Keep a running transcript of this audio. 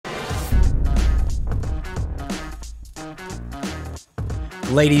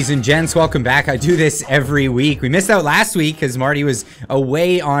Ladies and gents, welcome back. I do this every week. We missed out last week because Marty was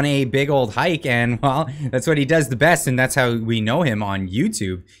away on a big old hike, and well, that's what he does the best, and that's how we know him on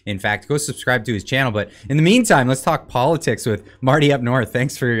YouTube. In fact, go subscribe to his channel. But in the meantime, let's talk politics with Marty Up North.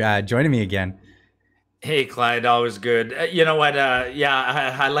 Thanks for joining me again. Hey, Clyde, always good. You know what?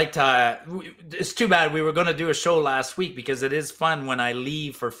 Yeah, I like to. It's too bad we were going to do a show last week because it is fun when I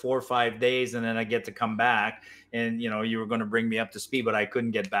leave for 4 or 5 days and then I get to come back. And, you know, you were going to bring me up to speed, but I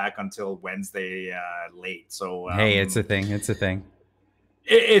couldn't get back until Wednesday late. So, hey, it's a thing. It's a thing.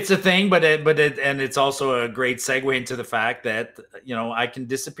 It's a thing, but it's also a great segue into the fact that, you know, I can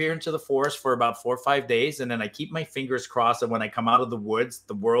disappear into the forest for about 4 or 5 days. And then I keep my fingers crossed that when I come out of the woods,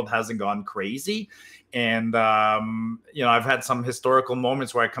 the world hasn't gone crazy. And, you know, I've had some historical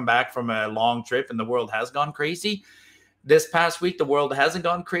moments where I come back from a long trip and the world has gone crazy. This past week, the world hasn't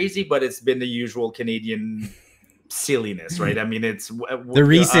gone crazy, but it's been the usual Canadian silliness, right? I mean, it's the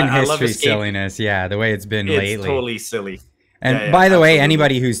recent history silliness. Yeah, the way it's been lately. It's totally silly. And by the way,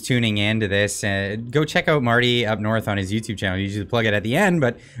 anybody who's tuning into this, go check out Marty Up North on his YouTube channel. You usually plug it at the end,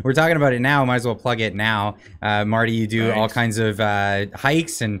 but we're talking about it now. Might as well plug it now. Marty, you do all kinds of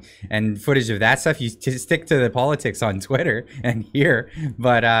hikes and footage of that stuff. You stick to the politics on Twitter and here,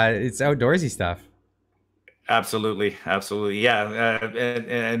 but it's outdoorsy stuff. Absolutely. Absolutely. Yeah.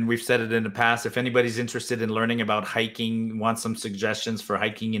 And we've said it in the past. If anybody's interested in learning about hiking, want some suggestions for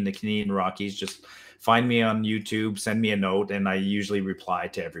hiking in the Canadian Rockies, just find me on YouTube, send me a note, and I usually reply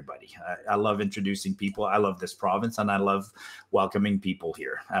to everybody. I love introducing people. I love this province, and I love welcoming people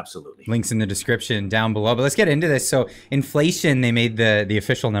here. Absolutely. Links in the description down below. But let's get into this. So inflation, they made the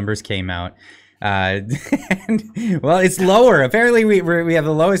official numbers came out. And, well, it's lower. Apparently, we have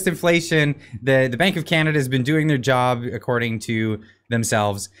the lowest inflation. The Bank of Canada has been doing their job according to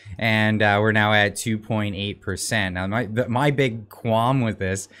themselves, and we're now at 2.8%. Now, my big qualm with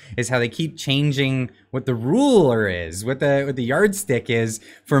this is how they keep changing what the ruler is, what the yardstick is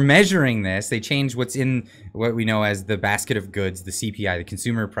for measuring this. They change what's in what we know as the basket of goods, the CPI, the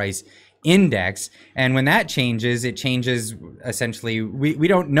Consumer Price Index, and when that changes, it changes essentially. We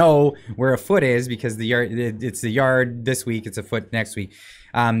don't know where a foot is because it's the yard this week, it's a foot next week.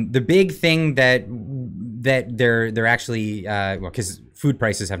 The big thing that they're actually well, because food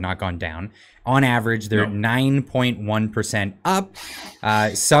prices have not gone down. On average, they're 9.1% up.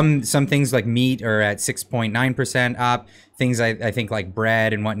 Some things like meat are at 6.9% up. Things I think like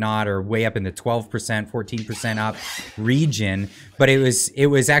bread and whatnot are way up in the 12%, 14% up region. But it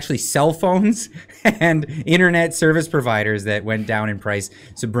was actually cell phones and internet service providers that went down in price.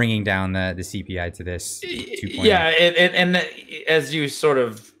 So bringing down the CPI to this 2.8. Yeah, and as you sort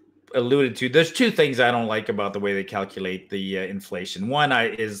of alluded to, there's two things I don't like about the way they calculate the inflation. One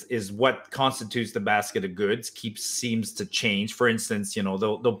is what constitutes the basket of goods seems to change. For instance, you know,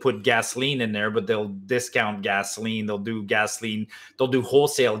 they'll put gasoline in there, but they'll discount gasoline. They'll do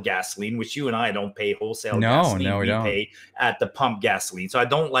wholesale gasoline, which you and I don't pay wholesale gasoline. No, we don't. Pay at the pump gasoline. So I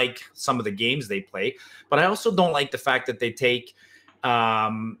don't like some of the games they play, but I also don't like the fact that they take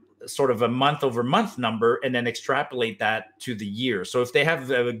sort of a month-over-month number and then extrapolate that to the year. So if they have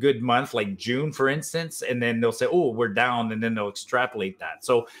a good month like June, for instance, and then they'll say, oh, we're down, and then they'll extrapolate that.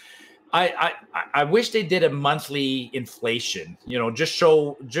 So I wish they did a monthly inflation, you know, just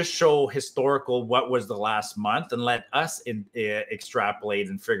show historical what was the last month and let us extrapolate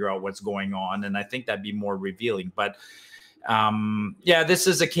and figure out what's going on. And I think that'd be more revealing. But yeah, this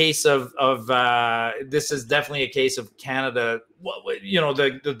is a case of this is definitely a case of Canada. You know,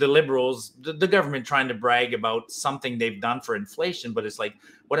 the Liberals, the government trying to brag about something they've done for inflation, but it's like,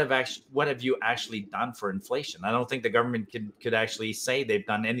 what have you actually done for inflation? I don't think the government could actually say they've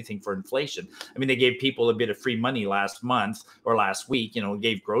done anything for inflation. I mean, they gave people a bit of free money last month or last week, you know,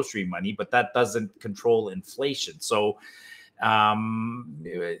 gave grocery money, but that doesn't control inflation. So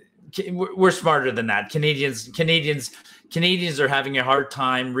we're smarter than that. Canadians are having a hard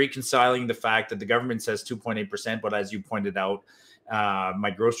time reconciling the fact that the government says 2.8%, but as you pointed out,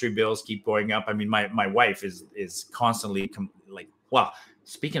 my grocery bills keep going up. I mean, my wife is constantly like, well,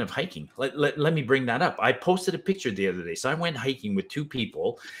 speaking of hiking, let me bring that up. I posted a picture the other day. So I went hiking with 2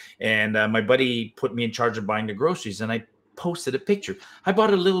 people, and my buddy put me in charge of buying the groceries, and I posted a picture. I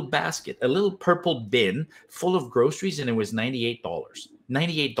bought a little basket, a little purple bin full of groceries, and it was $98.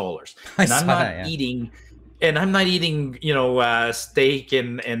 $98. And I'm not eating, you know, steak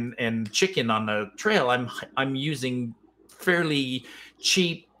and chicken on the trail. I'm using fairly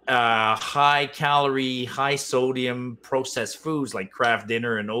cheap, high calorie, high sodium processed foods like Kraft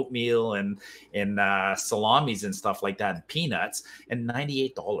Dinner and oatmeal and salamis and stuff like that, and peanuts, and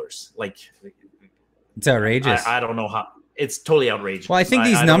 $98. Like, it's outrageous. I don't know how. it's totally outrageous. Well, I think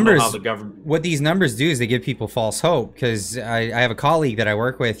these I don't know numbers, how the government. what these numbers do is they give people false hope, because I have a colleague that I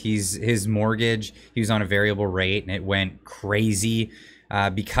work with. His mortgage, he was on a variable rate, and it went crazy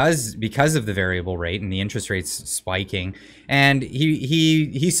because of the variable rate and the interest rates spiking. And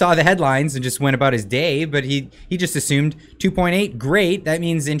he saw the headlines and just went about his day, but he just assumed 2.8, great, that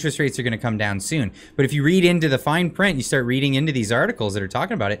means interest rates are going to come down soon. But if you read into the fine print, you start reading into these articles that are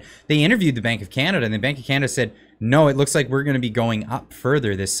talking about it, they interviewed the Bank of Canada, and the Bank of Canada said, no, it looks like we're going to be going up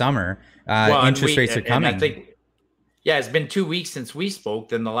further this summer. Interest rates are coming. I think, yeah, it's been 2 weeks since we spoke.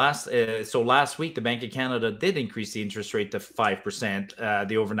 Then last week, the Bank of Canada did increase the interest rate to 5%,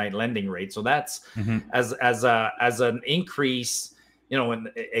 the overnight lending rate. So that's as an increase, and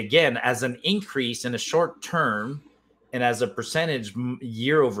again, as an increase in a short term, and as a percentage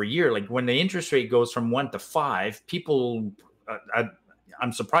year over year. Like when the interest rate goes from 1 to 5, people,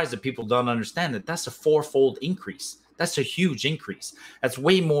 I'm surprised that people don't understand that that's a 4-fold increase. That's a huge increase. That's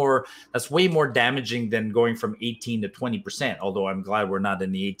way more damaging than going from 18 to 20%. Although I'm glad we're not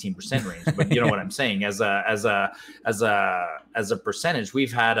in the 18% range. But you know what I'm saying? As a percentage,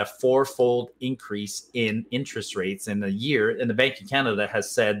 we've had a 4-fold increase in interest rates in a year. And the Bank of Canada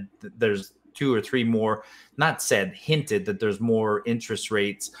has said that there's 2 or 3 more, not said, hinted that there's more interest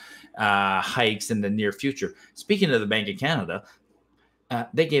rates hikes in the near future. Speaking of the Bank of Canada,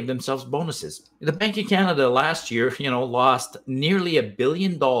 they gave themselves bonuses. The Bank of Canada last year, lost nearly $1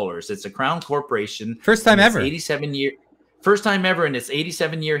 billion. It's a Crown corporation. First time ever. First time ever in its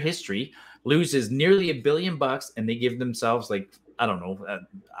 87-year history, loses nearly $1 billion, and they give themselves, like, I don't know,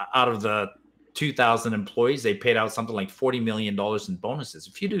 out of the 2,000 employees, they paid out something like $40 million in bonuses.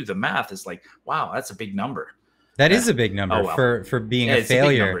 If you do the math, it's like, wow, that's a big number. That is a big number for being a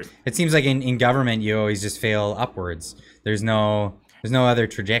failure. It seems like in government, you always just fail upwards. There's no other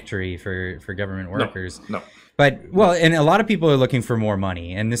trajectory for government workers. No. But, well, and a lot of people are looking for more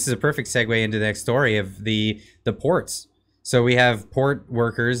money. And this is a perfect segue into the next story of the ports. So we have port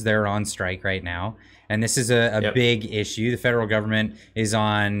workers, they're on strike right now. And this is a big issue. The federal government is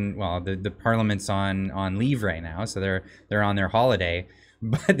on, well, the parliament's on leave right now. So they're on their holiday.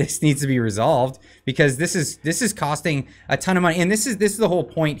 But this needs to be resolved, because this is costing a ton of money. And this is the whole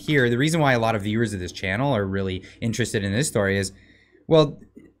point here. The reason why a lot of viewers of this channel are really interested in this story is, well,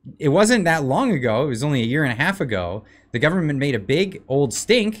 it wasn't that long ago. It was only a year and a half ago. The government made a big old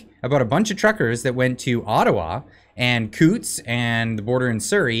stink about a bunch of truckers that went to Ottawa and Coutts and the border in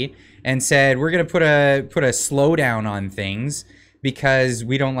Surrey and said, we're going to put a slowdown on things because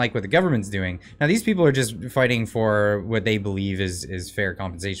we don't like what the government's doing. Now, these people are just fighting for what they believe is fair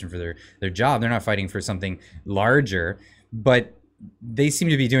compensation for their job. They're not fighting for something larger, but they seem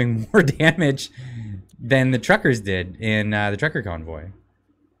to be doing more damage than the truckers did in the trucker convoy.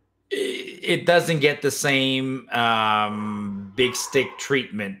 It doesn't get the same big stick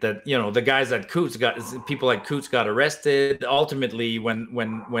treatment that, the guys at Coutts people at Coutts got arrested. Ultimately,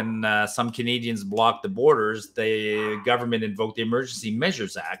 when some Canadians blocked the borders, the government invoked the Emergency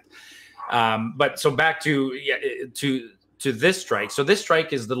Measures Act. But so back to this strike. So this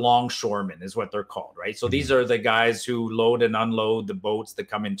strike is the longshoremen, is what they're called, right? So these are the guys who load and unload the boats that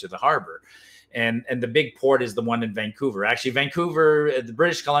come into the harbor. And the big port is the one in Vancouver. Actually, Vancouver, the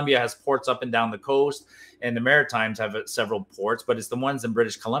British Columbia has ports up and down the coast, and the Maritimes have several ports, but it's the ones in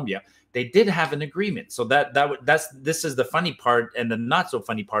British Columbia. They did have an agreement. So this is the funny part, and the not so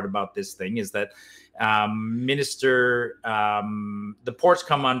funny part about this thing is that the ports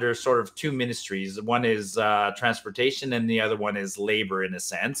come under sort of 2 ministries. One is transportation, and the other one is labor, in a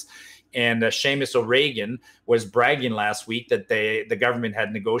sense. And Seamus O'Regan was bragging last week that the government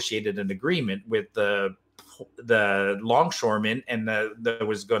had negotiated an agreement with the longshoremen, and that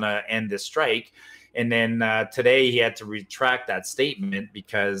was going to end the strike. And then today he had to retract that statement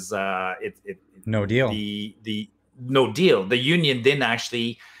because no deal. No deal. The union didn't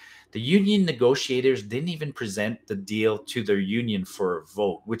actually. The union negotiators didn't even present the deal to their union for a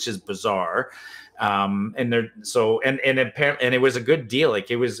vote, which is bizarre. And it was a good deal.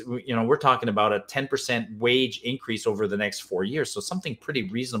 Like, it was, we're talking about a 10% wage increase over the next 4 years. So something pretty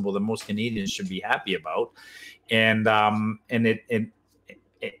reasonable that most Canadians should be happy about. And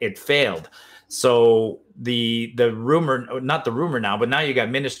it failed. So the rumor, not the rumor now, but now you got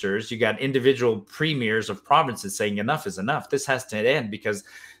ministers, you got individual premiers of provinces saying enough is enough. This has to end because,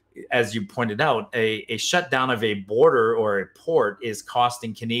 as you pointed out, a shutdown of a border or a port is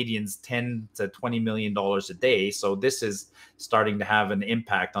costing Canadians $10 to $20 million a day. So this is starting to have an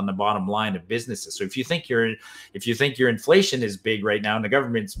impact on the bottom line of businesses. So if you think your inflation is big right now and the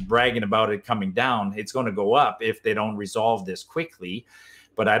government's bragging about it coming down, it's going to go up if they don't resolve this quickly.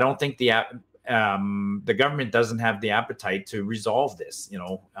 But I don't think the government doesn't have the appetite to resolve this.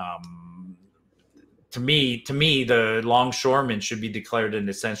 To me, the longshoremen should be declared an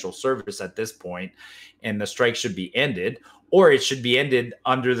essential service at this point, and the strike should be ended, or it should be ended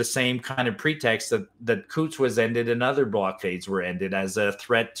under the same kind of pretext that Coots was ended and other blockades were ended as a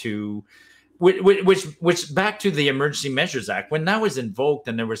threat to, which back to the Emergency Measures Act, when that was invoked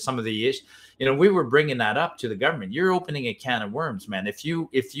and there were some of the issues, we were bringing that up to the government. You're opening a can of worms, man. If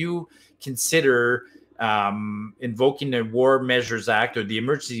you consider invoking the War Measures Act or the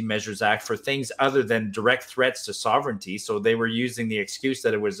Emergency Measures Act for things other than direct threats to sovereignty. So they were using the excuse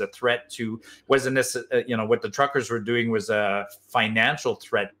that it was a threat to, wasn't this, what the truckers were doing was a financial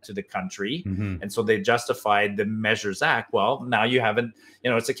threat to the country. Mm-hmm. And so they justified the Measures Act. Well, now you haven't,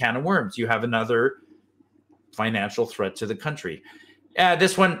 it's a can of worms. You have another financial threat to the country.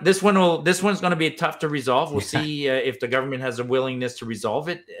 This one's going to be tough to resolve. We'll see if the government has a willingness to resolve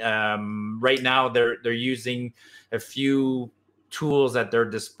it. Right now, they're using a few tools at their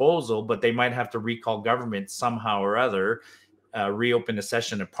disposal, but they might have to recall government somehow or other, reopen a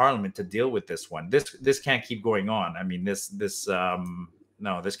session of Parliament to deal with this one. This can't keep going on. I mean, this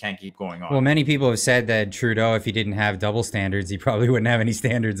can't keep going on. Well, many people have said that Trudeau, if he didn't have double standards, he probably wouldn't have any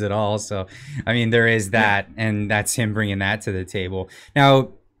standards at all. So, I mean, there is that, and that's him bringing that to the table. Now,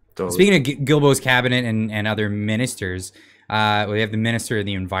 speaking of Guilbeault's cabinet and other ministers, we have the Minister of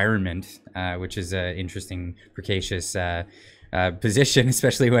the Environment, which is an interesting, precarious position,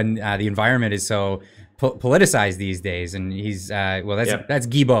 especially when the environment is so politicized these days. And he's, that's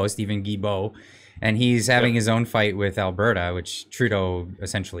Guilbeault, Stephen Guilbeault. And he's having his own fight with Alberta, which Trudeau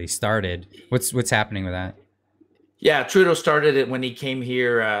essentially started. What's happening with that? Yeah, Trudeau started it when he came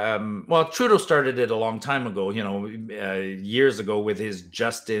here. Trudeau started it a long time ago, years ago with his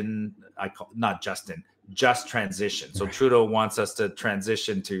just transition. So Trudeau wants us to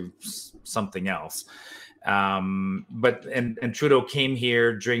transition to something else. But Trudeau came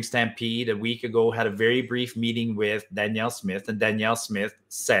here during Stampede a week ago, had a very brief meeting with Danielle Smith, and Danielle Smith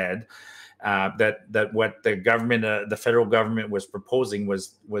said that what the government, the federal government, was proposing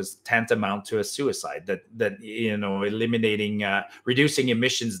was tantamount to a suicide. That eliminating, reducing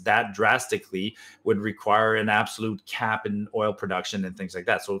emissions that drastically would require an absolute cap in oil production and things like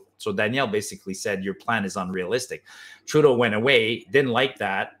that. So Danielle basically said your plan is unrealistic. Trudeau went away, didn't like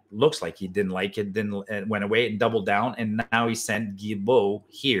that. Looks like he didn't like it. Went away and doubled down, and now he sent Guilbeault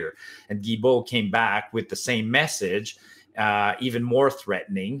here, and Guilbeault came back with the same message. Even more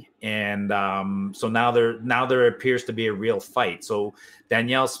threatening, and so now there appears to be a real fight. So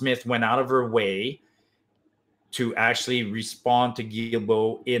Danielle Smith went out of her way to actually respond to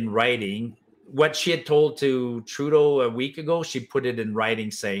Guilbeault in writing. What she had told to Trudeau a week ago, she put it in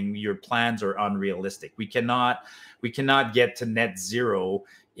writing, saying your plans are unrealistic. We cannot get to net zero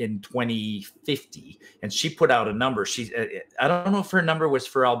in 2050. And she put out a number. I don't know if her number was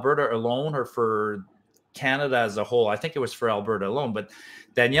for Alberta alone or for Canada as a whole. I think it was for Alberta alone, but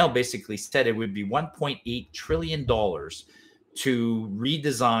Danielle basically said it would be $1.8 trillion to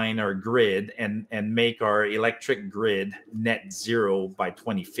redesign our grid and make our electric grid net zero by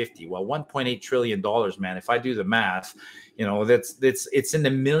 2050. Well, $1.8 trillion, man, if I do the math, it's in the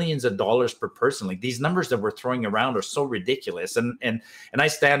millions of dollars per person. Like, these numbers that we're throwing around are so ridiculous. And I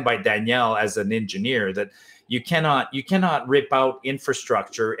stand by Danielle as an engineer that you cannot rip out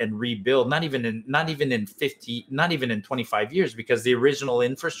infrastructure and rebuild, not even in 25 years, because the original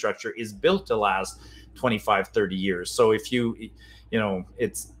infrastructure is built to last 25, 30 years. So if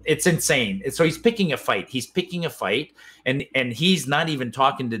it's insane. So he's picking a fight. And he's not even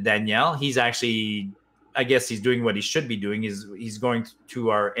talking to Danielle. He's actually, I guess he's doing what he should be doing, is he's going to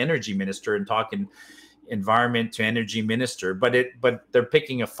our energy minister and talking environment to energy minister, but they're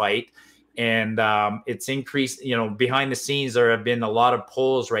picking a fight. And it's increased, behind the scenes. There have been a lot of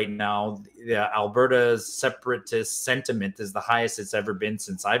polls right now. Alberta's separatist sentiment is the highest it's ever been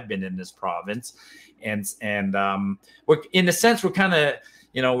since I've been in this province. And we're, in a sense, we're kind of,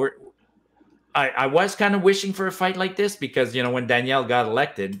 I was kind of wishing for a fight like this, because, when Danielle got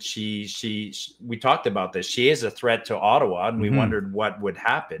elected, we talked about this. She is a threat to Ottawa, and we wondered what would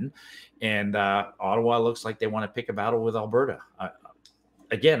happen. And Ottawa looks like they want to pick a battle with Alberta.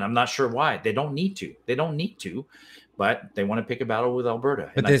 Again, I'm not sure why. They don't need to, but they want to pick a battle with Alberta.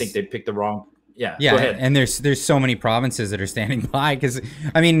 And I think they picked the wrong. Yeah. Go ahead. And there's so many provinces that are standing by, because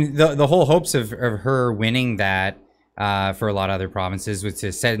I mean, the whole hopes of her winning that for a lot of other provinces was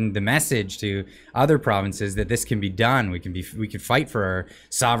to send the message to other provinces that this can be done. We can fight for our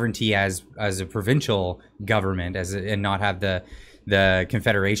sovereignty as a provincial government, and not have the the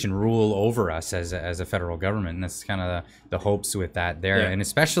Confederation rule over us as a federal government. And that's kind of the hopes with that there, and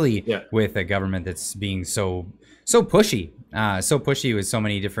especially with a government that's being so pushy, with so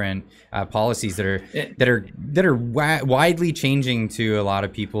many different policies that are widely changing to a lot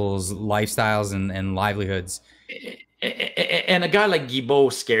of people's lifestyles and livelihoods. And a guy like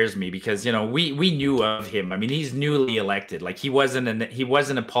Guilbeault scares me because, you know, we knew of him. I mean, he's newly elected. Like he wasn't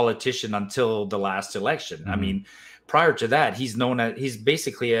a politician until the last election. I mean, prior to that, he's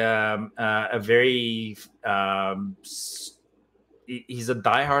basically a very he's a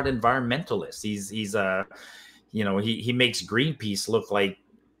diehard environmentalist. He's a, you know, he makes Greenpeace look like,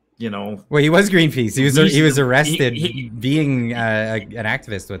 you know. Well, he was Greenpeace. He was arrested being an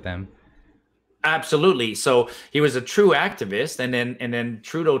activist with them. Absolutely. So he was a true activist, and then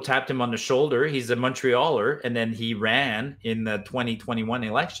Trudeau tapped him on the shoulder. He's a Montrealer, and then he ran in the 2021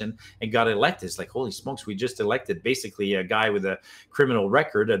 election and got elected. It's like, holy smokes, we just elected basically a guy with a criminal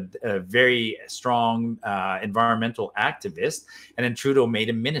record, a very strong environmental activist, and then Trudeau made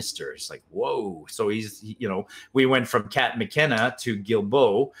him minister. It's like, whoa. So he's, you know, we went from Kat McKenna to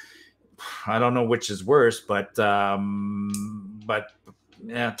Guilbeault. I don't know which is worse, but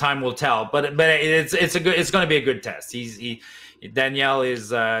yeah, time will tell, but it's going to be a good test. Danielle is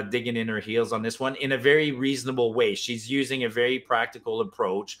digging in her heels on this one in a very reasonable way. She's using a very practical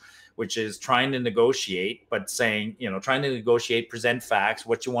approach, which is trying to negotiate, but saying, you know, trying to negotiate, present facts.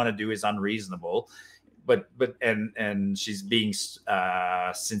 What you want to do is unreasonable, but she's being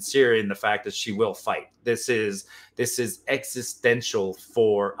sincere in the fact that she will fight. This is existential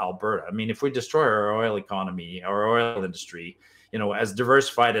for Alberta. I mean, if we destroy our oil economy, our oil industry, you know, as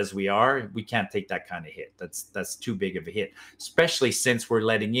diversified as we are, we can't take that kind of hit. That's too big of a hit, especially since we're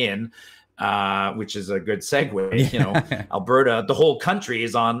letting in, which is a good segue. You know, Alberta, the whole country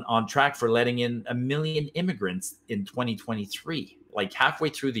is on track for letting in 1 million immigrants in 2023. Like halfway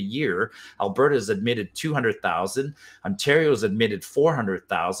through the year, Alberta's admitted 200,000, Ontario's admitted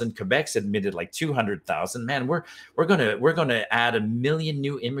 400,000, Quebec's admitted like 200,000. Man, we're gonna add 1 million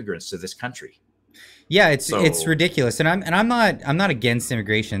new immigrants to this country. Yeah, it's ridiculous, and I'm not against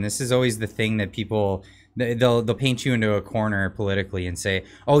immigration. This is always the thing that people they'll paint you into a corner politically and say,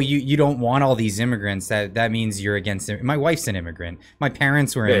 oh, you don't want all these immigrants. That means you're against it. My wife's an immigrant. My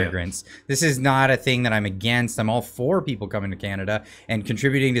parents were immigrants. This is not a thing that I'm against. I'm all for people coming to Canada and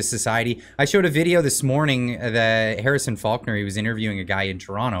contributing to society. I showed a video this morning that Harrison Faulkner, he was interviewing a guy in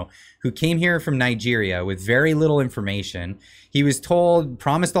Toronto who came here from Nigeria with very little information. He was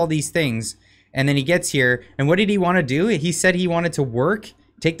promised all these things. And then he gets here, and what did he want to do? He said he wanted to work,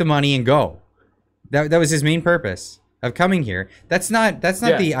 take the money, and go. That was his main purpose of coming here. That's not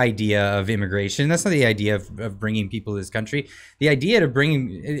the idea of immigration. That's not the idea of bringing people to this country. The idea to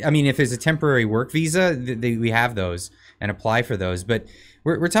bring, I mean, if it's a temporary work visa, we have those and apply for those. But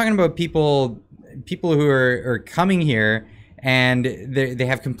we're talking about people who are coming here, and they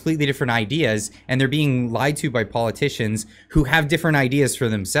have completely different ideas, and they're being lied to by politicians who have different ideas for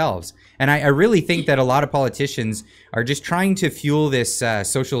themselves. And I really think that a lot of politicians are just trying to fuel this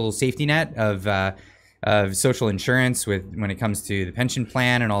social safety net of social insurance when it comes to the pension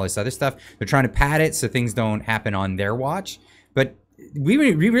plan and all this other stuff. They're trying to pad it so things don't happen on their watch. But we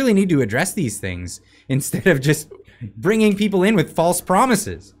really need to address these things instead of just bringing people in with false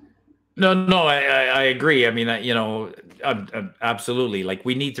promises. No, I agree. I mean, you know, absolutely. Like,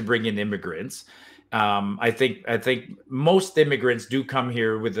 we need to bring in immigrants. I think most immigrants do come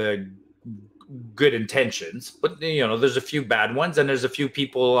here with good intentions, but you know, there's a few bad ones, and there's a few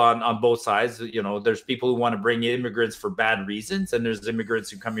people on both sides. You know, there's people who want to bring immigrants for bad reasons, and there's immigrants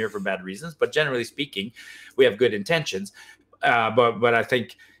who come here for bad reasons. But generally speaking, we have good intentions. But I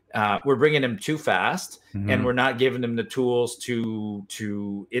think we're bringing them too fast, and we're not giving them the tools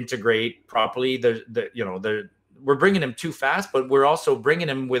to integrate properly. We're bringing them too fast, but we're also bringing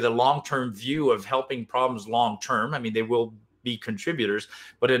them with a long-term view of helping problems long-term. I mean, they will be contributors,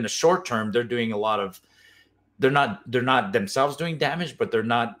 but in the short term, they're doing a lot of. They're not themselves doing damage, but they're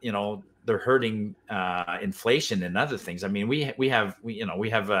not. You know, they're hurting inflation and other things. I mean, we have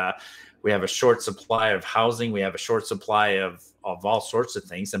a short supply of housing. We have a short supply of all sorts of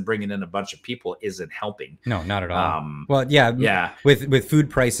things, and bringing in a bunch of people isn't helping. No, not at all. Well, yeah. With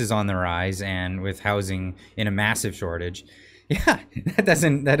food prices on the rise and with housing in a massive shortage, that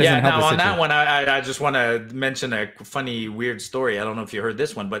doesn't help. Now on that one, I just want to mention a funny, weird story. I don't know if you heard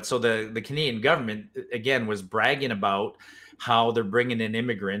this one, but so the Canadian government again was bragging about how they're bringing in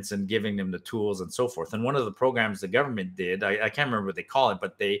immigrants and giving them the tools and so forth. And one of the programs the government did, I can't remember what they call it,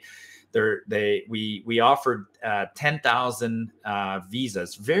 but we offered 10,000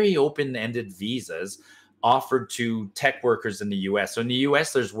 visas, very open-ended visas, offered to tech workers in the US. So in the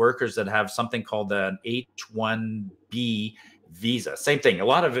US, there's workers that have something called an H-1B visa. Same thing. A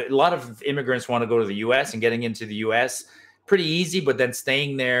lot of immigrants want to go to the US, and getting into the US pretty easy, but then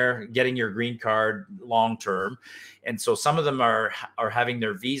staying there, getting your green card long term. And so some of them are having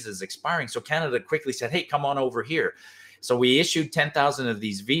their visas expiring. So Canada quickly said, hey, come on over here. So we issued 10,000 of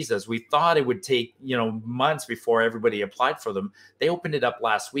these visas. We thought it would take, months before everybody applied for them. They opened it up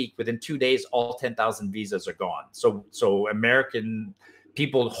last week. Within 2 days, all 10,000 visas are gone. So American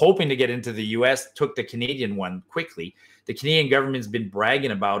people hoping to get into the US took the Canadian one quickly. The Canadian government's been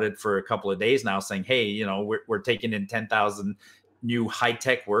bragging about it for a couple of days now, saying, hey, we're taking in 10,000 new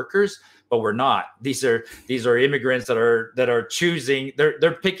high-tech workers, but we're not. These are immigrants that are choosing,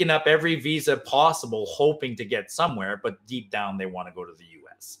 they're picking up every visa possible, hoping to get somewhere, but deep down they want to go to the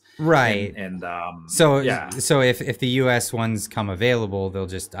US. Right. So if the US ones come available, they'll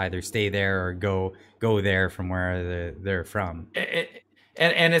just either stay there or go there from where they're from.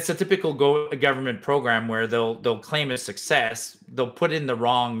 And it's a typical government program where they'll claim a success. They'll put in the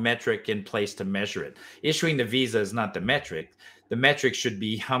wrong metric in place to measure it. Issuing the visa is not the metric. The metric should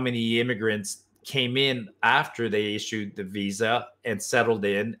be how many immigrants came in after they issued the visa and settled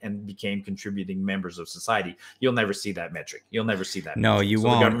in and became contributing members of society. You'll never see that metric. You'll never see that. No, you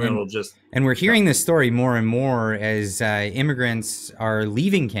won't. The government will just. And we're hearing this story more and more as immigrants are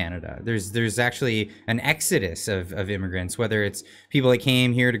leaving Canada. There's actually an exodus of immigrants, whether it's people that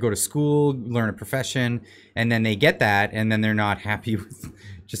came here to go to school, learn a profession, and then they get that, and then they're not happy with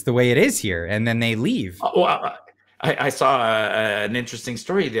just the way it is here, and then they leave. I saw an interesting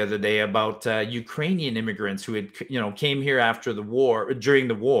story the other day about Ukrainian immigrants who had, came here during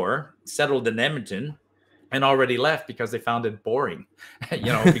the war, settled in Edmonton, and already left because they found it boring.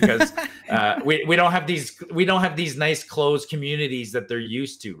 Because we don't have these nice closed communities that they're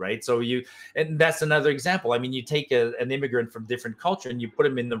used to, right? So and that's another example. I mean, you take an immigrant from different culture and you put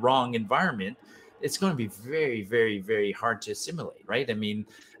them in the wrong environment, it's going to be very, very, very hard to assimilate, right? I mean,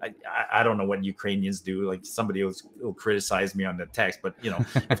 I don't know what Ukrainians do. Like, somebody will criticize me on the text, but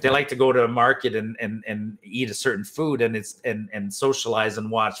if they like to go to a market and eat a certain food and socialize and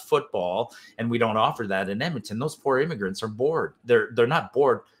watch football, and we don't offer that in Edmonton, those poor immigrants are bored. They're not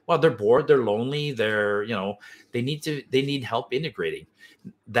bored. Well, they're bored. They're lonely. They need help integrating.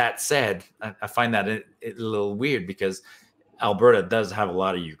 That said, I find that a little weird because Alberta does have a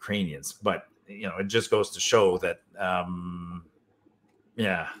lot of Ukrainians, but it just goes to show that, well,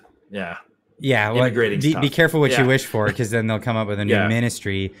 be careful what you wish for, because then they'll come up with a new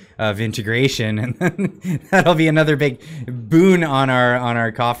ministry of integration, and then that'll be another big boon on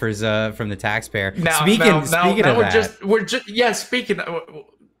our coffers from the taxpayer.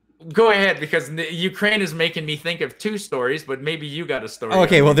 Go ahead, because Ukraine is making me think of two stories, but maybe you got a story.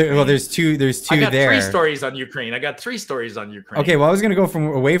 Okay, there's two. I got there. three stories on Ukraine. Okay, well, I was gonna go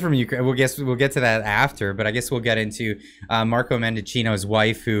away from Ukraine. We'll get to that after, but I guess we'll get into Marco Mendicino's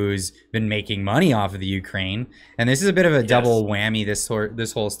wife, who's been making money off of the Ukraine, and this is a bit of a double whammy.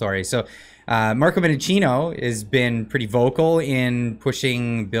 This whole story. So. Marco Mendicino has been pretty vocal in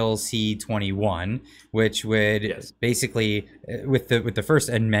pushing Bill C-21, which would basically, with the first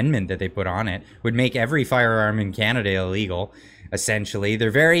amendment that they put on it, would make every firearm in Canada illegal. Essentially,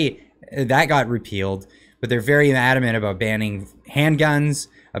 that got repealed, but they're very adamant about banning handguns,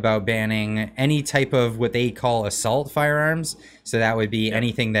 about banning any type of what they call assault firearms. So that would be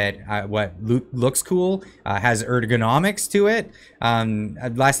anything that what looks cool, has ergonomics to it.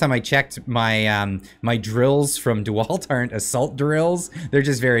 Last time I checked, my drills from DeWalt aren't assault drills. They're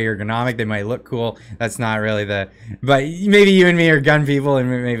just very ergonomic. They might look cool. That's not really but maybe you and me are gun people, and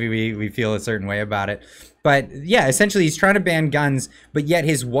maybe we feel a certain way about it. But yeah, essentially he's trying to ban guns, but yet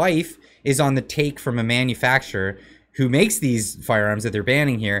his wife is on the take from a manufacturer who makes these firearms that they're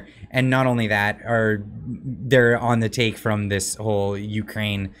banning here. And not only that, they're on the take from this whole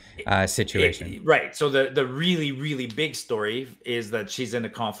Ukraine situation. Right. So the really, really big story is that she's in a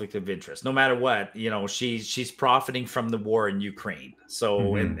conflict of interest. No matter what, she's profiting from the war in Ukraine.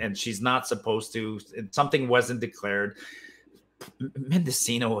 So, and she's not supposed to, something wasn't declared.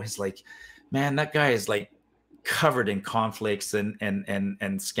 Mendicino is like, man, that guy is like covered in conflicts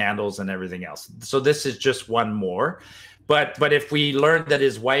and scandals and everything else. So this is just one more. But if we learned that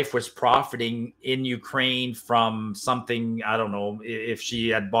his wife was profiting in Ukraine from something, I don't know, if she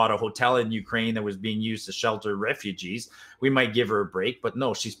had bought a hotel in Ukraine that was being used to shelter refugees, we might give her a break. But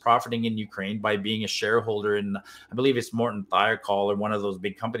no, she's profiting in Ukraine by being a shareholder in, I believe it's Morton Thiokol, or one of those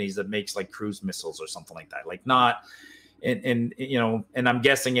big companies that makes like cruise missiles or something like that. Like, not and and I'm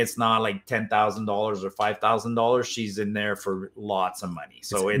guessing it's not like $10,000 or $5,000. She's in there for lots of money.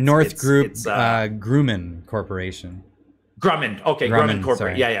 So it's Grumman Corporation. Grumman. Okay, Grumman Corporation.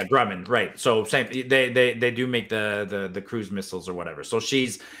 Sorry. Yeah, Grumman. Right. So same. They do make the cruise missiles or whatever. So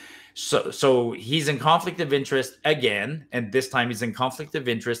so he's in conflict of interest again, and this time he's in conflict of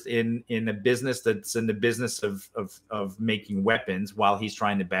interest in a business that's in the business of making weapons while he's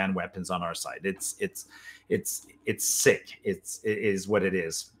trying to ban weapons on our side. It's sick. It is what it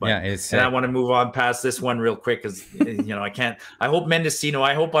is. But, yeah, it's sick. And I want to move on past this one real quick because I can't. I hope Mendicino.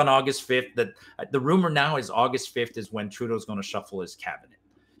 I hope on August 5th that the rumor now is August 5th is when Trudeau's going to shuffle his cabinet.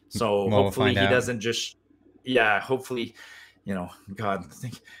 So hopefully he doesn't just. Yeah, hopefully. God,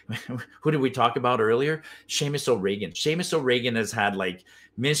 who did we talk about earlier? Seamus O'Regan. Seamus O'Regan has had like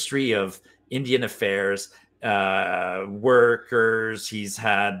Ministry of Indian Affairs, workers. He's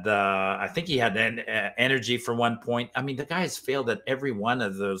had, I think he had energy for one point. I mean, the guy has failed at every one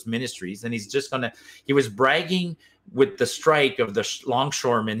of those ministries, and he's just he was bragging with the strike of the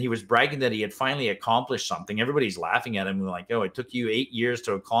longshoremen. He was bragging that he had finally accomplished something. Everybody's laughing at him. We're like, oh, it took you 8 years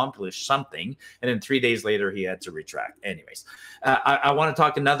to accomplish something. And then 3 days later, he had to retract. Anyways, I want to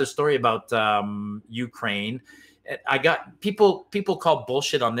talk another story about Ukraine. I got people call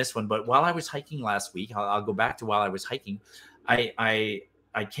bullshit on this one, but while I was hiking last week, I'll go back to while I was hiking.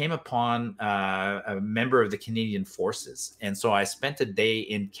 I came upon a member of the Canadian Forces. And so I spent a day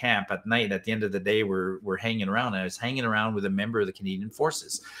in camp at night. At the end of the day, we're hanging around. And I was hanging around with a member of the Canadian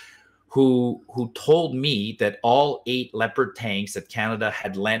Forces who told me that all 8 Leopard tanks that Canada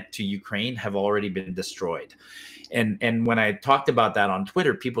had lent to Ukraine have already been destroyed. And when I talked about that on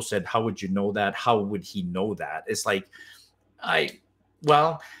Twitter, people said, how would you know that? How would he know that? It's like,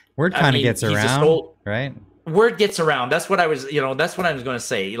 word kind of gets around, right? Word gets around. That's what I was going to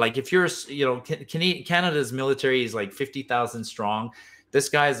say. Like if you're, Canada's military is like 50,000 strong. This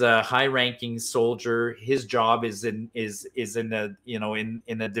guy's a high-ranking soldier. His job is in a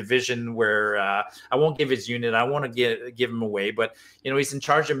in a division where I won't give his unit. I want to give him away, but he's in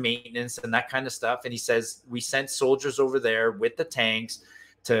charge of maintenance and that kind of stuff. And he says we sent soldiers over there with the tanks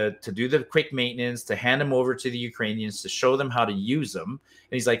to do the quick maintenance, to hand them over to the Ukrainians, to show them how to use them.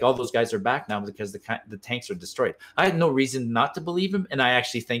 And he's like, all those guys are back now because the tanks are destroyed. I had no reason not to believe him. And I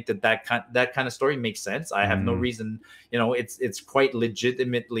actually think that kind of story makes sense. I have no reason, it's quite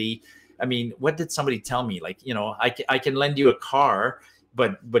legitimately. I mean, what did somebody tell me? Like, I can lend you a car,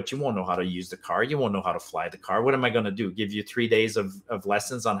 but you won't know how to use the car. You won't know how to fly the car. What am I going to do? Give you 3 days of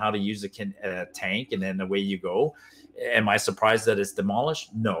lessons on how to use a tank, and then away you go? Am I surprised that it's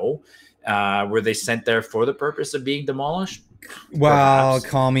demolished? No. Were they sent there for the purpose of being demolished? Well,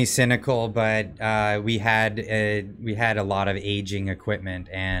 perhaps. Call me cynical, but we had a lot of aging equipment,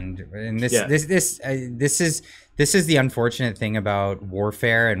 and this is the unfortunate thing about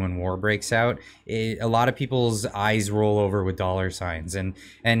warfare. And when war breaks out, a lot of people's eyes roll over with dollar signs,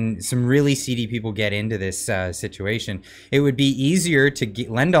 and some really seedy people get into this situation. It would be easier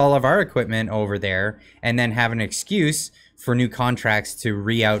to lend all of our equipment over there and then have an excuse for new contracts to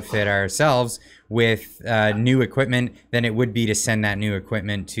re-outfit ourselves with new equipment than it would be to send that new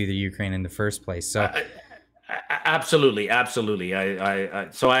equipment to the Ukraine in the first place. So absolutely.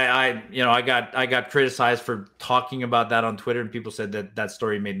 So I got criticized for talking about that on Twitter, and people said that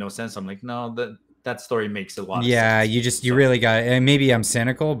story made no sense. I'm like, no, that story makes a lot of sense. You really got it. And maybe I'm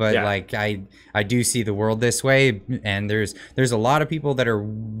cynical, but like I do see the world this way, and there's a lot of people that are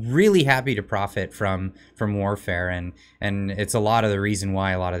really happy to profit from warfare, and it's a lot of the reason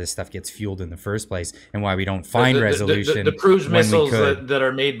why a lot of this stuff gets fueled in the first place, and why we don't find resolution. The cruise missiles that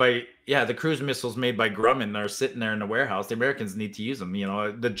are made by the cruise missiles made by Grumman are sitting there in the warehouse. The Americans need to use them.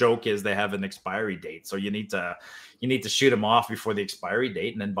 The joke is they have an expiry date, so you need to shoot them off before the expiry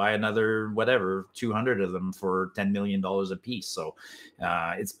date, and then buy another 200 of them for $10 million a piece. So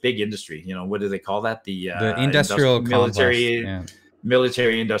it's big industry. What do they call that? The industrial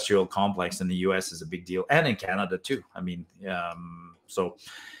military industrial complex in the U.S. is a big deal, and in Canada too. I mean,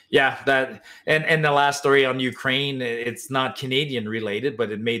 that and the last story on Ukraine, it's not Canadian related,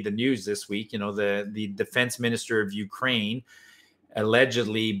 but it made the news this week. The defense minister of Ukraine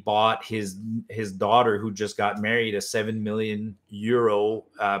allegedly bought his daughter, who just got married, a 7 million euro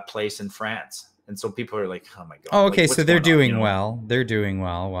place in France. And so people are like, oh my God. Oh, okay. So they're doing well. They're doing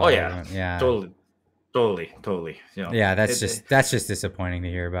well. Oh yeah. Yeah. Totally. Yeah. That's just disappointing to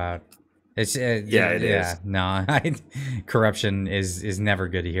hear about. It's it is. No, corruption is never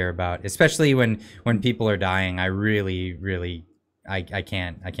good to hear about, especially when people are dying. I really I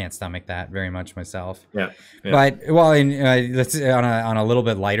can't stomach that very much myself. Yeah, yeah. But well, let's on a little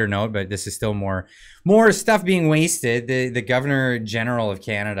bit lighter note, but this is still more stuff being wasted. The Governor General of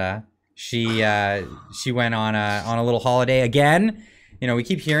Canada, she went on a little holiday again. You know, we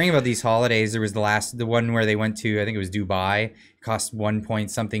keep hearing about these holidays. There was the one where they went to, I think it was Dubai. It cost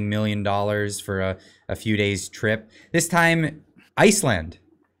 $1 million for a few days trip. This time, Iceland.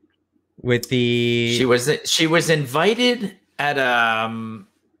 With the she was invited at I'm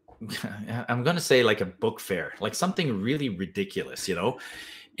going to say like a book fair, like something really ridiculous, you know.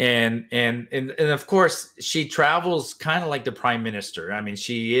 And of course she travels kind of like the prime minister. I mean,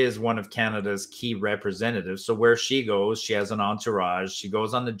 she is one of Canada's key representatives, so where she goes, she has an entourage. She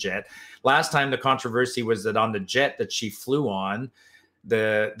goes on the jet. Last time the controversy was that on the jet that she flew on,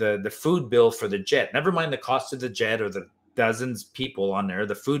 the food bill for the jet, never mind the cost of the jet or the dozens people on there,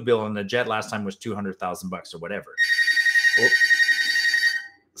 the food bill on the jet last time was $200,000 or whatever. Oh,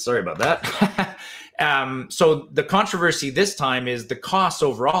 sorry about that. So the controversy this time is the costs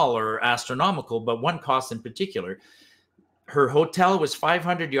overall are astronomical, but one cost in particular. Her hotel was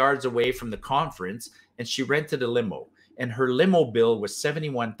 500 yards away from the conference, and she rented a limo, and her limo bill was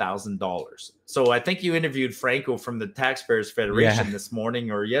 $71,000. So I think you interviewed Franco from the Taxpayers Federation this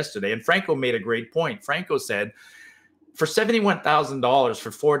morning or yesterday, and Franco made a great point. Franco said, for $71,000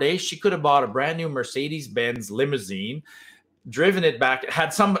 for 4 days, she could have bought a brand new Mercedes-Benz limousine, driven it back,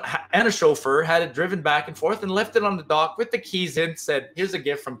 and a chauffeur, had it driven back and forth and left it on the dock with the keys in, said, here's a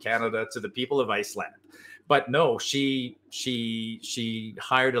gift from Canada to the people of Iceland. But no, she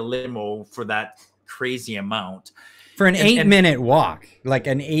hired a limo for that crazy amount. For an 8-minute walk, like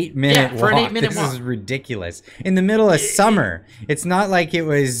an 8-minute walk. For an 8-minute walk. This is ridiculous. In the middle of summer. It's not like it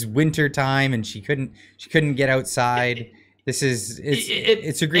was winter time and she couldn't get outside. It's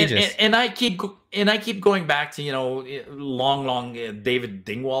egregious. And I keep going back to, you know, long David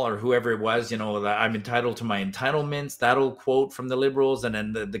Dingwall or whoever it was, you know, that I'm entitled to my entitlements. That old quote from the Liberals, and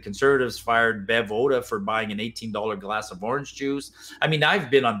then the Conservatives fired Bev Oda for buying an $18 glass of orange juice. I mean,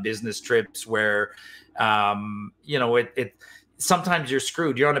 I've been on business trips where you know, it sometimes you're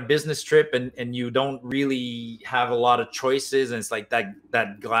screwed. You're on a business trip and you don't really have a lot of choices, and it's like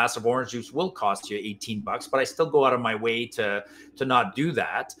that glass of orange juice will cost you $18, but I still go out of my way to not do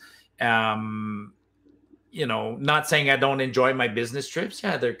that. You know, not saying I don't enjoy my business trips.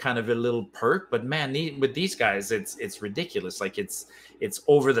 Yeah, they're kind of a little perk, but man, with these guys, it's ridiculous. Like it's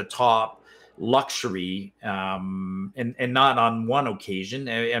over the top luxury, and not on one occasion.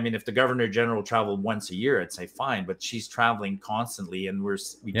 I mean, if the Governor General traveled once a year, I'd say fine, but she's traveling constantly, and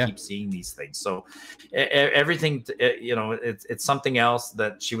we keep seeing these things. So everything, you know, it's something else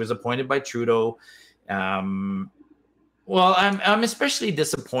that she was appointed by Trudeau. Well, I'm especially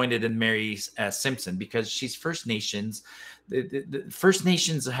disappointed in Mary Simpson, because she's First Nations. The First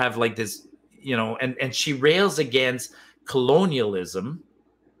Nations have like this, you know, and she rails against colonialism,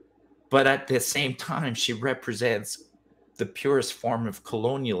 but at the same time, she represents the purest form of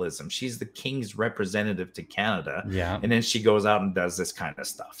colonialism. She's the king's representative to Canada. Yeah. And then she goes out and does this kind of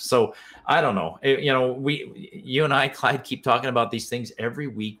stuff. So I don't know. You know, you and I, Clyde, keep talking about these things every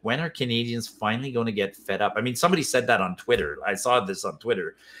week. When are Canadians finally going to get fed up? I mean, somebody said that on Twitter. I saw this on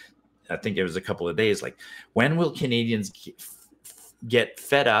Twitter. I think it was a couple of days. Like, when will Canadians get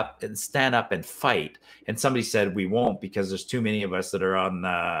fed up and stand up and fight? And somebody said we won't, because there's too many of us that are on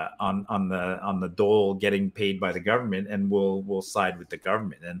the dole getting paid by the government, and we'll side with the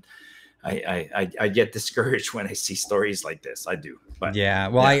government. And I get discouraged when I see stories like this. I do. But yeah,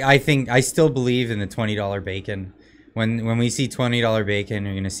 well, yeah. I think I still believe in the $20 bacon. When we see $20 bacon,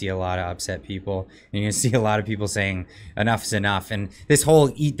 you're going to see a lot of upset people. And you're going to see a lot of people saying enough's enough. And this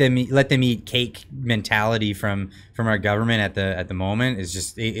whole let them eat cake mentality from our government at the moment is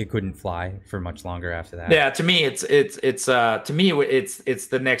just, it couldn't fly for much longer after that. Yeah, to me it's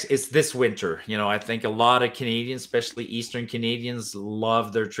this winter. You know, I think a lot of Canadians, especially Eastern Canadians,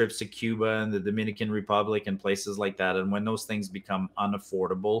 love their trips to Cuba and the Dominican Republic and places like that. And when those things become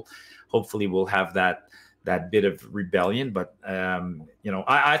unaffordable, hopefully we'll have that bit of rebellion. But you know,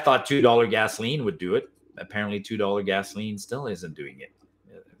 I thought $2 gasoline would do it. Apparently $2 gasoline still isn't doing it.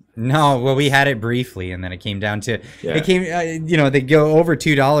 No, well, we had it briefly, and then it came down to you know, they go over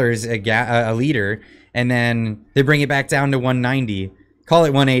 $2 a liter, and then they bring it back down to $1.90, call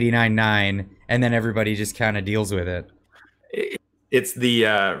it $1.89.9, and then everybody just kind of deals with it. It's the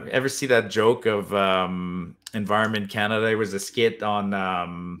ever see that joke of Environment Canada? There was a skit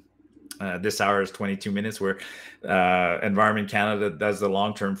on This Hour is 22 Minutes, where Environment Canada does the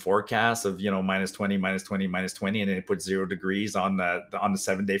long-term forecast of, you know, -20, -20, -20, and then it puts 0 degrees on the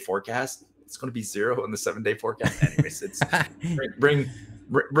 7-day forecast. it's going to be 0 in the 7-day forecast. Anyways, it's bring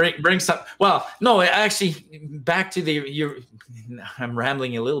some. Well, no, actually, back to I'm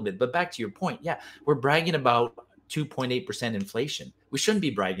rambling a little bit, but back to your point. Yeah, we're bragging about 2.8% inflation. We shouldn't be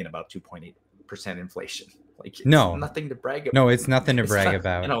bragging about 2.8% inflation. Like, it's nothing to brag about. No, it's nothing to brag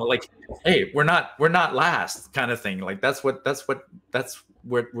about. You know, like, hey, we're not last, kind of thing. Like, that's what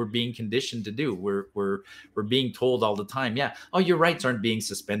we're being conditioned to do. We're being told all the time, yeah, oh, your rights aren't being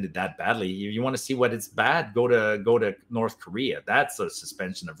suspended that badly. You want to see what it's bad? Go to North Korea. That's a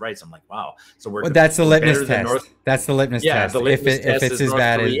suspension of rights. I'm like, wow. So that's the litmus test. That's the litmus test. The litmus test if it's as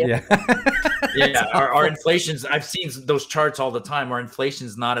bad as yeah. Our inflation's, I've seen those charts all the time. Our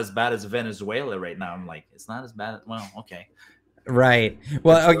inflation's not as bad as Venezuela right now. I'm like, it's not as bad. Well, okay. Right.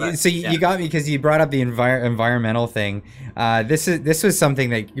 Well, okay, so you got me because you brought up the environmental thing. This was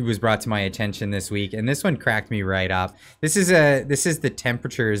something that was brought to my attention this week, and this one cracked me right up. This is the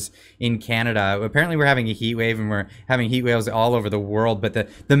temperatures in Canada. Apparently, we're having a heat wave, and we're having heat waves all over the world. But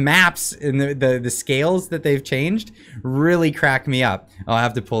the maps and the scales that they've changed really cracked me up. I'll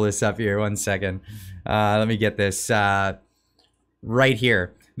have to pull this up here 1 second. Let me get this right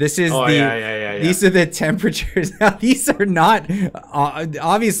here. This is these are the temperatures. Now, these are not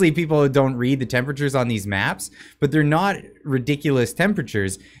obviously people don't read the temperatures on these maps, but they're not ridiculous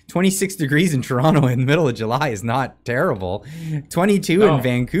temperatures. 26 degrees in Toronto in the middle of July is not terrible. 22 in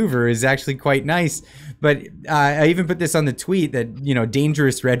Vancouver is actually quite nice. But I even put this on the tweet that, you know,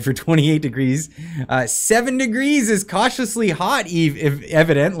 dangerous red for 28 degrees. 7 degrees is cautiously hot,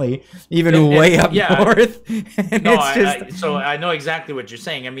 evidently, even way up north. And no, so I know exactly what you're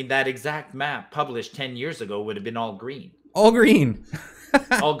saying. I mean, that exact map published 10 years ago would have been all green. All green.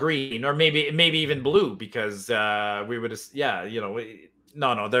 All green, or maybe even blue, because we would have, you know,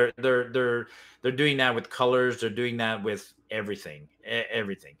 no, they're doing that with colors. They're doing that with everything.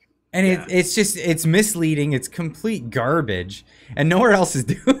 And it's misleading. It's complete garbage, and nowhere else is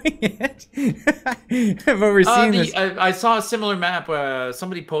doing it. But we're seeing this. I saw a similar map.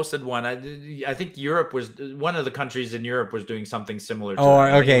 Somebody posted one. I think Europe was one of the countries in Europe was doing something similar.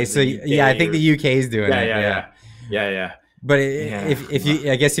 Okay. So I think the UK is doing it. Yeah. But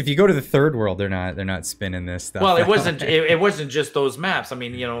if you go to the third world, they're not spinning this stuff. Well, it wasn't just those maps. I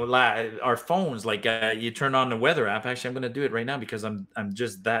mean, you know, our phones, like you turn on the weather app. Actually, I'm going to do it right now because I'm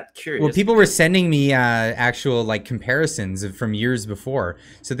just that curious. Well, people were sending me actual like comparisons from years before.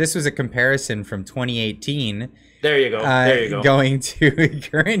 So this was a comparison from 2018. There you go. Going to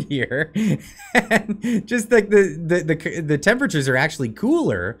current year, and just like the temperatures are actually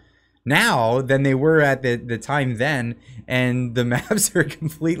cooler now than they were at the time then, and the maps are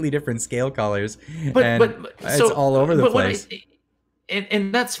completely different scale colors, but it's all over the place.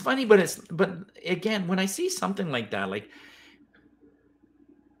 And that's funny, but again, when I see something like that, like,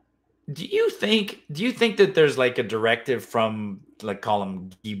 do you think that there's like a directive from, like, call him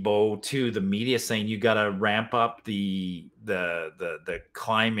Guilbeault, to the media saying you got to ramp up the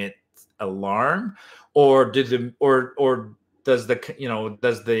climate alarm, or does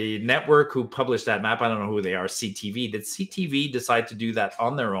the network who published that map, I don't know who they are, CTV, did CTV decide to do that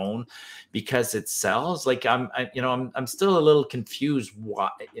on their own because it sells? Like, I'm still a little confused. Why?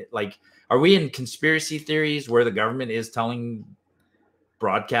 Like, are we in conspiracy theories where the government is telling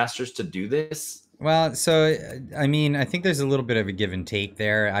broadcasters to do this? Well, so I mean, I think there's a little bit of a give and take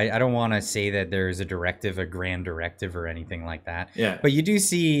there. I don't want to say that there's a grand directive or anything like that. Yeah. But you do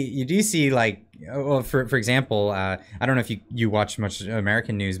see like, well, for example, I don't know if you watch much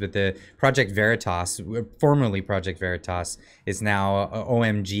American news, but the Project Veritas, formerly Project Veritas, is now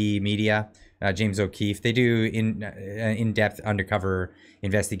OMG Media. James O'Keefe. They do in-depth undercover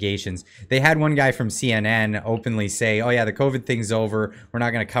investigations. They had one guy from CNN openly say, "Oh yeah, the COVID thing's over. We're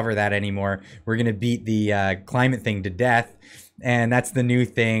not going to cover that anymore. We're going to beat the climate thing to death, and that's the new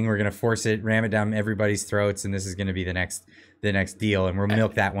thing. We're going to force it, ram it down everybody's throats, and this is going to be the next deal, and we'll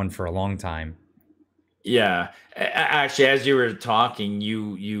milk that one for a long time." Yeah, actually, as you were talking,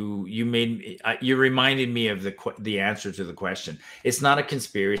 you reminded me of the answer to the question. It's not a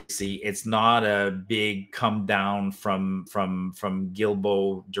conspiracy. It's not a big come down from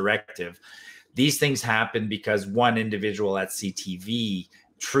Guilbeault directive. These things happen because one individual at CTV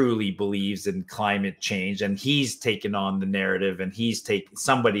truly believes in climate change, and he's taken on the narrative, and he's taken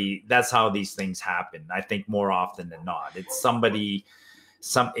somebody. That's how these things happen. I think more often than not, it's somebody.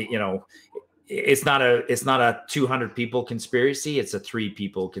 It's not a 200 people conspiracy. It's a 3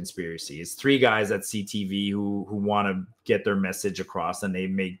 people conspiracy. It's 3 guys at CTV who want to get their message across, and they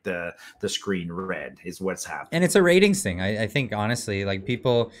make the screen red is what's happening. And it's a ratings thing. I think honestly, like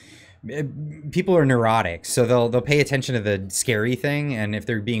people people are neurotic, so they'll pay attention to the scary thing, and if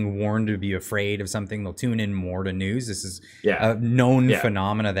they're being warned to be afraid of something, they'll tune in more to news. This is a known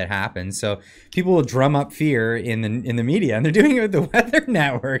phenomena that happens. So people will drum up fear in the media, and they're doing it with the Weather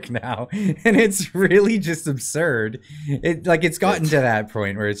Network now, and it's really just absurd. It's gotten to that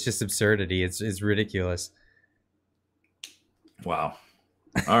point where it's just absurdity. It's ridiculous. Wow.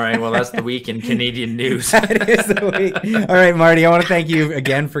 All right, well, that's the week in Canadian news. That is the week. All right, Marty, I want to thank you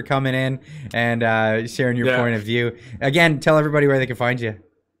again for coming in and sharing your point of view. Again, tell everybody where they can find you.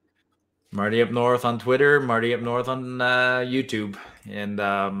 Marty Up North on Twitter, Marty Up North on YouTube. And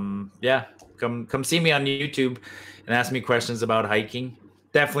come see me on YouTube and ask me questions about hiking.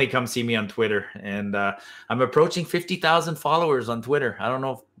 Definitely come see me on Twitter. And I'm approaching 50,000 followers on Twitter. I don't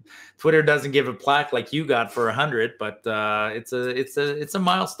know if Twitter doesn't give a plaque like you got for 100, but it's a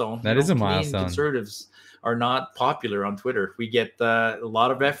milestone. That is a milestone. Conservatives are not popular on Twitter. We get a lot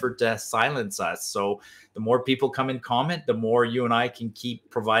of effort to silence us. So the more people come and comment, the more you and I can keep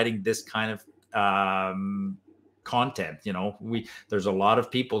providing this kind of content. You know, there's a lot of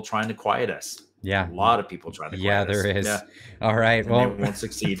people trying to quiet us. Yeah, a lot of people trying to quiet us. There is. Yeah. All right. And they won't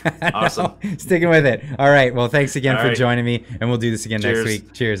succeed. Awesome. Sticking with it. All right. Well, thanks again for joining me, and we'll do this again next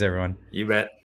week. Cheers, everyone. You bet.